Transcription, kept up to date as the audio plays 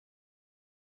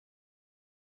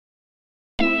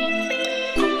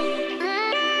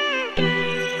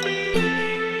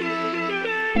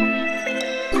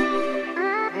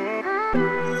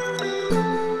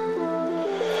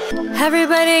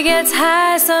Everybody gets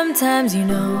high sometimes, you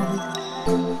know.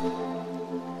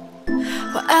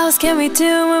 What else can we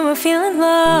do when we're feeling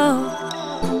low?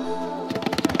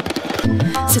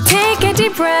 So take a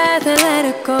deep breath and let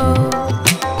it go.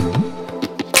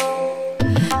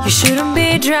 You shouldn't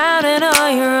be drowning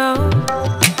on your own.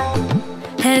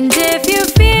 And if you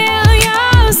feel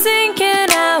you're sinking,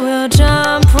 I will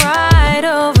jump right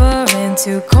over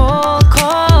into cold,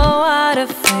 cold water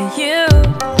for you.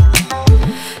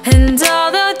 And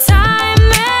although time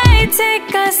may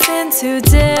take us into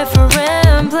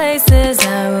different places,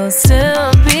 I will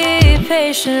still be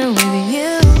patient with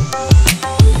you.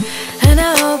 And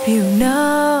I hope you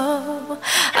know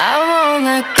I won't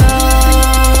let go.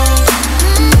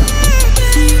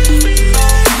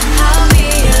 I'll be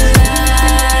your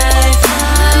lifeline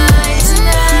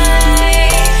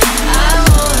tonight. I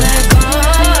won't let go.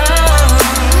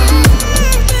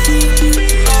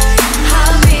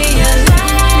 I'll be your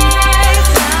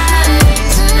lifeline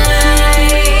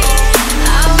tonight.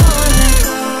 I won't let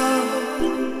go.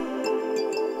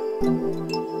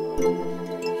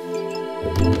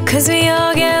 'Cause we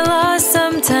all get lost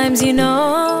sometimes, you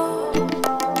know.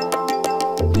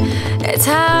 It's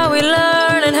how we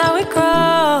learn and how we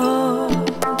grow.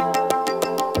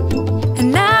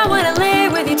 And I wanna lay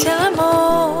with you till I'm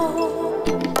old.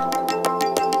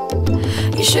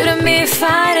 You shouldn't be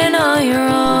fighting on your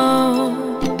own.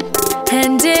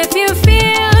 And if you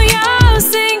feel you're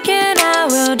sinking, I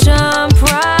will jump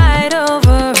right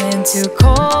over into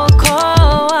cold,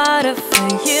 cold water for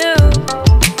you.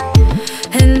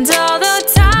 And although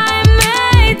time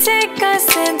may take us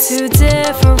into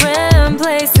different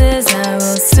places, I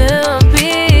will still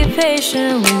be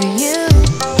patient with